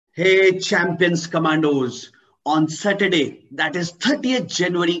Hey, Champions Commandos. On Saturday, that is 30th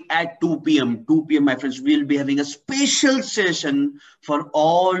January at 2 p.m. 2 p.m., my friends, we'll be having a special session for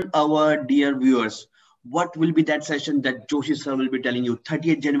all our dear viewers. What will be that session that Joshi sir will be telling you?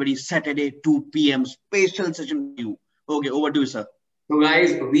 30th January, Saturday, 2 p.m. Special session for you. Okay, over to you, sir. So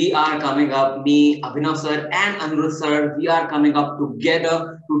guys, we are coming up, me, Abhinav sir and Anirudh sir, we are coming up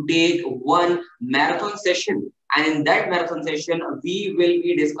together to take one marathon session. And in that marathon session, we will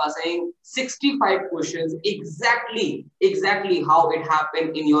be discussing 65 questions exactly how it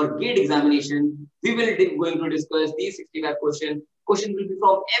happened in your gate examination. We will be going to discuss these 65 questions. Questions will be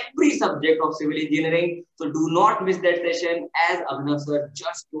from every subject of civil engineering. So do not miss that session. As Abhinav sir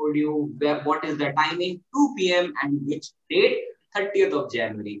just told you, what is the timing, 2 p.m. and which date? 30th of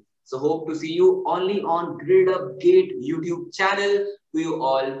January. So hope to see you only on Grid Up Gate YouTube channel. To you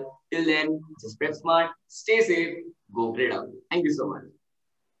all. Till then, just prep smart, stay safe, go Grid Up. Thank you so much.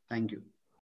 Thank you.